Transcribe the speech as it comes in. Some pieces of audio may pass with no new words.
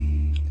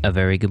A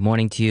very good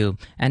morning to you.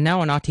 And now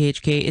on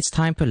RTHK, it's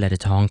time for Letter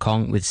to Hong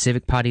Kong with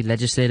Civic Party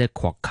Legislator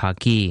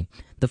Kwok.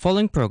 The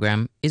following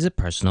program is a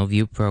personal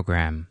view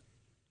program.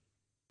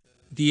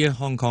 Dear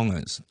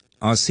Hongkongers,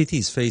 our city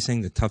is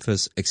facing the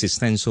toughest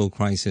existential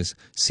crisis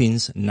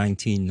since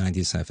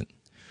 1997.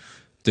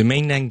 The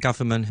mainland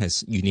government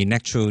has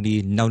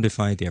unilaterally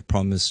nullified their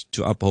promise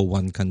to uphold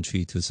one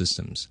country, two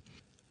systems,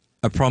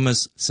 a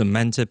promise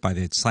cemented by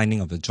the signing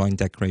of the Joint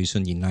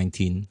Declaration in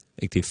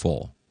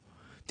 1984.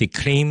 They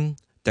claim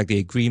that the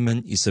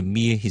agreement is a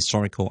mere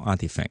historical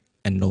artifact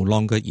and no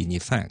longer in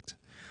effect.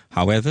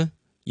 However,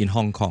 in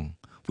Hong Kong,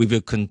 we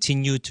will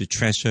continue to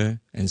treasure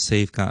and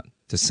safeguard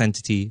the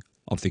sanctity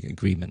of the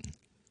agreement.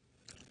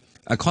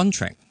 A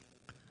contract,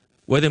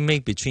 whether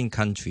made between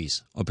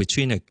countries or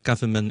between a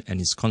government and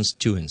its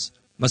constituents,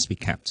 must be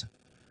kept.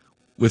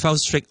 Without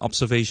strict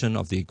observation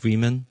of the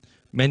agreement,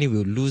 many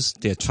will lose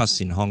their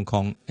trust in Hong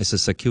Kong as a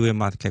secure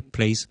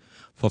marketplace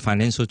for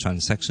financial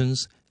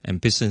transactions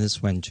and business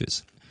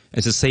ventures,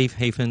 as a safe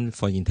haven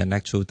for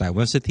intellectual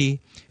diversity,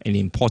 and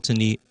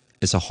importantly,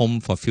 as a home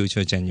for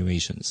future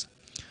generations.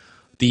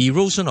 The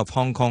erosion of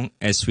Hong Kong,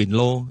 as we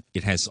know,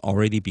 it has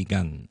already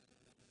begun.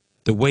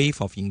 The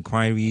wave of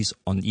inquiries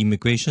on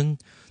immigration,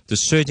 the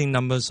surging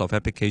numbers of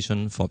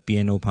applications for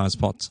BNO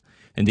passports,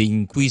 and the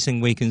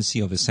increasing vacancy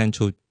of the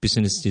central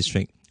business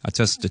district are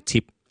just the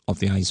tip of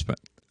the iceberg.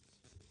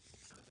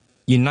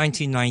 In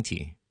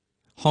 1990,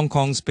 Hong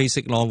Kong's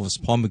basic law was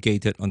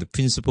promulgated on the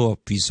principle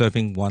of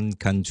preserving one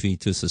country,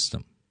 two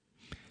systems,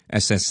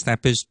 as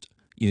established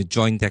in the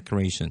Joint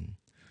Declaration.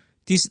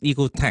 This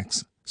legal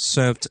text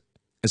served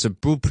as a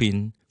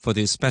blueprint for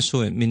the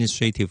special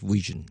administrative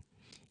region.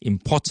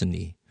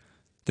 Importantly,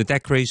 the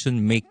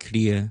Declaration made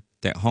clear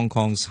that Hong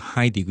Kong's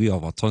high degree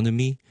of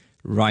autonomy,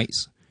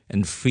 rights,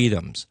 and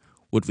freedoms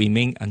would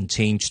remain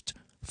unchanged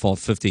for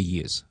 50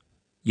 years.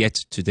 Yet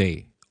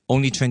today,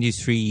 only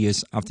 23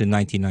 years after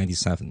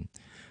 1997,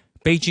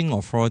 Beijing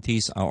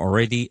authorities are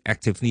already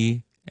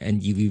actively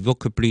and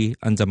irrevocably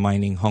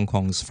undermining Hong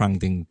Kong's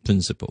founding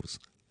principles.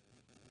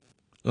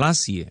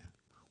 Last year,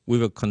 we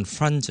were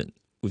confronted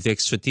with the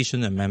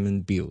Extradition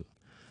Amendment Bill.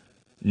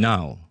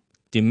 Now,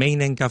 the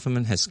mainland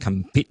government has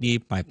completely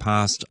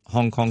bypassed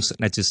Hong Kong's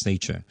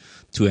legislature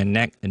to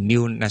enact a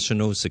new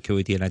national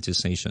security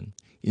legislation.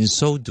 In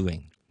so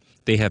doing,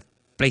 they have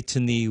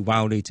blatantly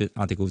violated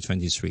Article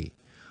 23,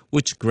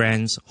 which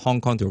grants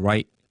Hong Kong the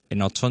right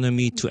and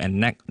autonomy to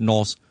enact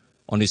laws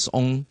on its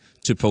own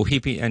to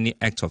prohibit any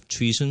act of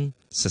treason,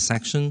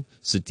 secession,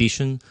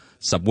 sedition,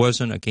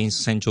 subversion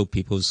against Central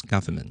People's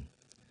Government.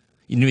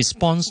 In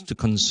response to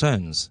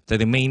concerns that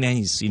the mainland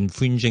is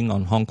infringing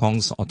on Hong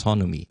Kong's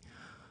autonomy,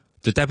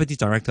 the Deputy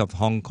Director of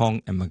Hong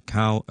Kong and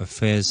Macau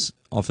Affairs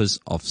Office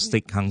of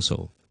State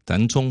Council,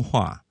 Deng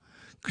Zhonghua,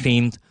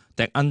 claimed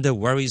that under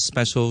very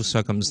special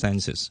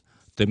circumstances,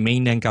 the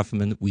mainland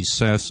government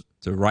reserves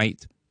the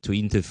right to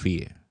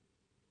interfere.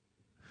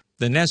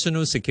 The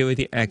National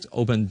Security Act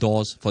opened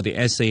doors for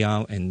the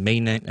SAR and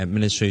mainland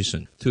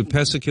administration to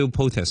persecute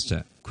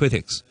protesters,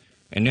 critics,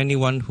 and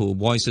anyone who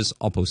voices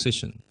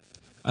opposition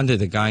under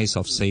the guise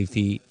of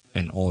safety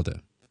and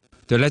order.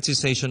 The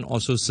legislation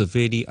also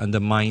severely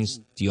undermines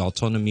the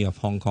autonomy of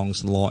Hong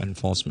Kong's law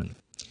enforcement.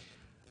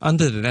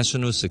 Under the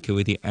National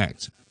Security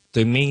Act,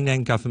 the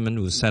mainland government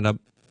will set up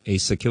a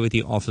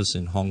security office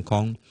in Hong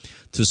Kong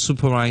to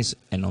supervise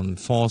and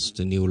enforce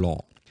the new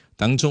law.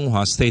 Deng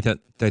Zhonghua stated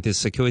that the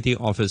security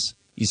office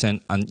is an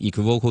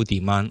unequivocal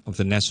demand of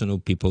the National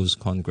People's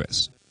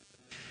Congress.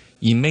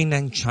 In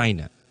mainland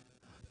China,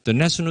 the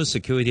national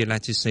security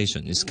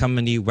legislation is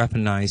commonly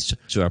weaponized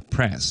to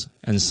oppress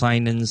and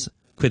silence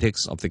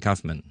critics of the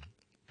government.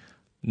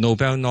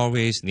 Nobel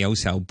laureates Liu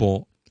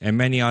Xiaobo and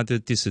many other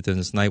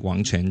dissidents like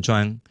Wang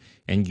Quanzhuang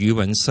and Yu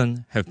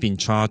Wensheng have been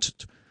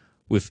charged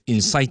with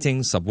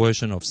inciting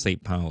subversion of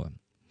state power.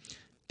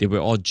 They were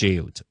all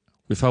jailed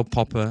without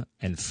proper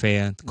and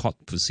fair court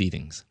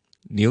proceedings.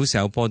 Liu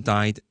Xiaobo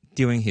died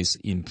during his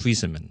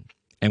imprisonment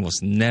and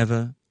was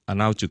never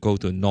allowed to go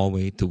to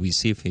Norway to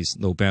receive his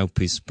Nobel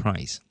Peace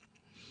Prize.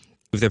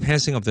 With the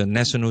passing of the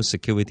National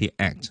Security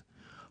Act,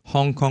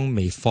 Hong Kong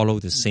may follow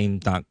the same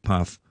dark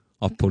path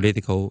of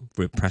political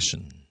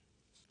repression.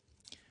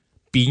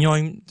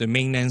 Beyond the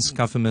mainland's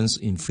government's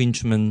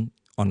infringement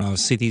on our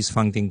city's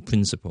founding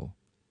principle,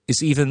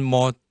 it's even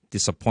more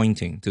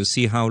disappointing to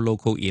see how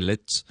local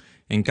elites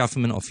and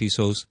government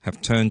officials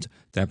have turned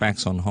their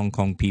backs on Hong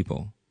Kong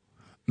people.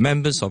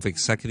 Members of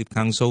Executive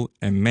Council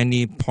and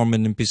many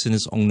prominent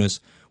business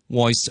owners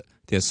voiced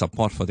their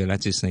support for the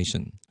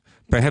legislation.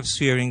 Perhaps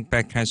fearing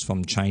backlash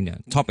from China,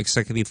 top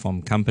executives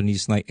from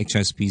companies like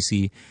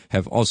HSBC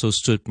have also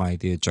stood by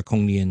the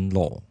draconian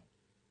law.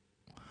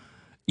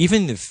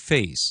 Even in the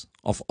face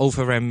of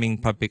overwhelming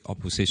public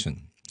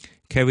opposition,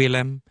 Carrie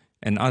Lam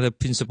and other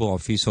principal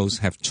officials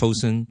have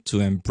chosen to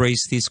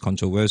embrace this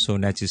controversial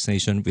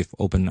legislation with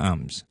open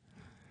arms.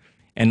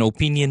 An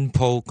opinion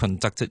poll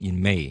conducted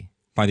in May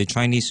by the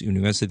Chinese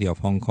University of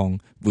Hong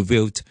Kong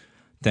revealed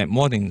that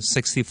more than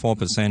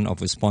 64%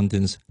 of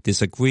respondents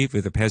disagree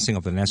with the passing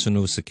of the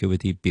National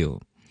Security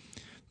Bill.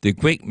 The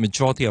great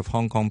majority of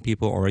Hong Kong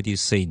people already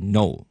say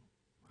no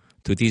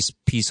to this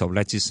piece of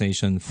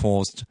legislation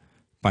forced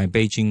by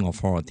Beijing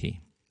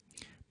authority.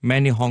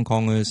 Many Hong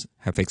Kongers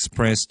have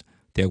expressed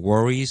their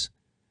worries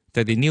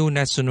that the new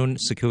national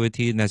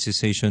security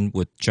legislation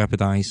would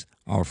jeopardize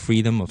our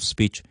freedom of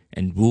speech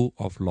and rule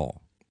of law.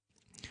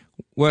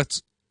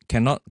 Words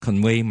cannot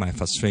convey my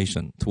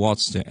frustration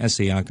towards the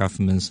SAR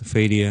government's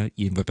failure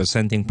in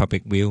representing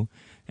public will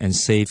and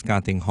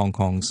safeguarding Hong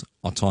Kong's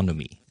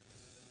autonomy.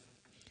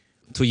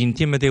 To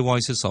intimidate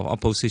voices of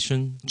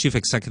opposition, Chief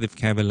Executive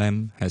Carrie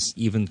Lam has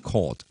even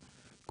called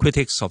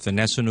critics of the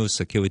National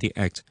Security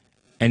Act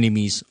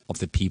enemies of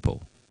the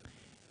people.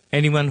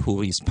 Anyone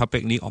who is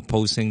publicly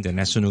opposing the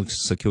National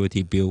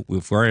Security Bill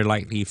will very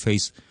likely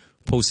face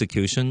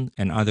prosecution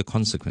and other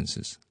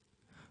consequences.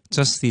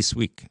 Just this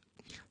week,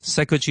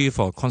 Secretary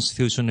for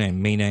Constitutional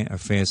and Mainland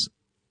Affairs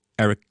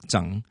Eric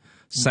Tsang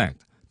said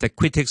that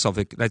critics of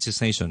the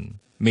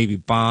legislation may be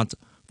barred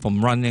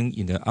from running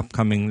in the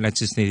upcoming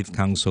Legislative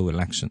Council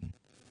election.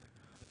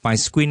 By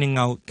screening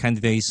out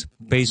candidates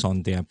based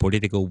on their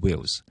political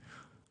wills,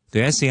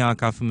 the SAR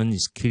government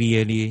is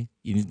clearly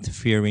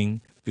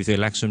interfering with the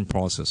election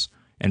process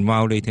and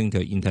violating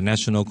the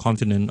international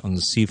covenant on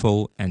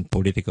civil and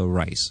political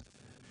rights.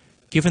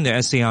 Given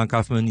the SAR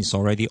government is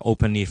already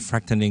openly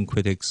threatening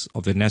critics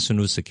of the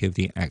National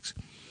Security Act,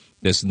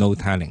 there's no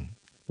telling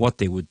what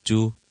they would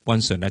do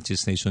once the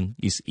legislation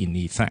is in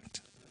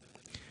effect.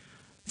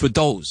 For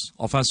those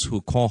of us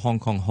who call Hong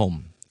Kong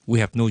home, we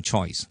have no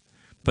choice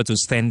but to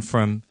stand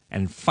firm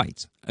and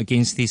fight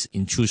against this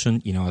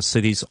intrusion in our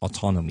city's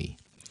autonomy.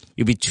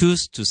 If we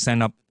choose to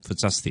stand up for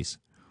justice,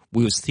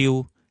 we will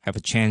still have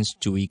a chance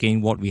to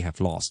regain what we have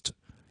lost.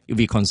 If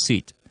we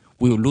concede,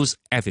 we will lose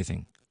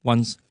everything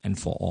once and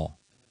for all.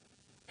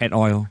 At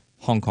Oil,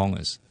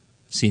 Hongkongers,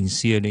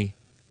 sincerely,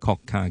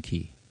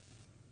 Kwok.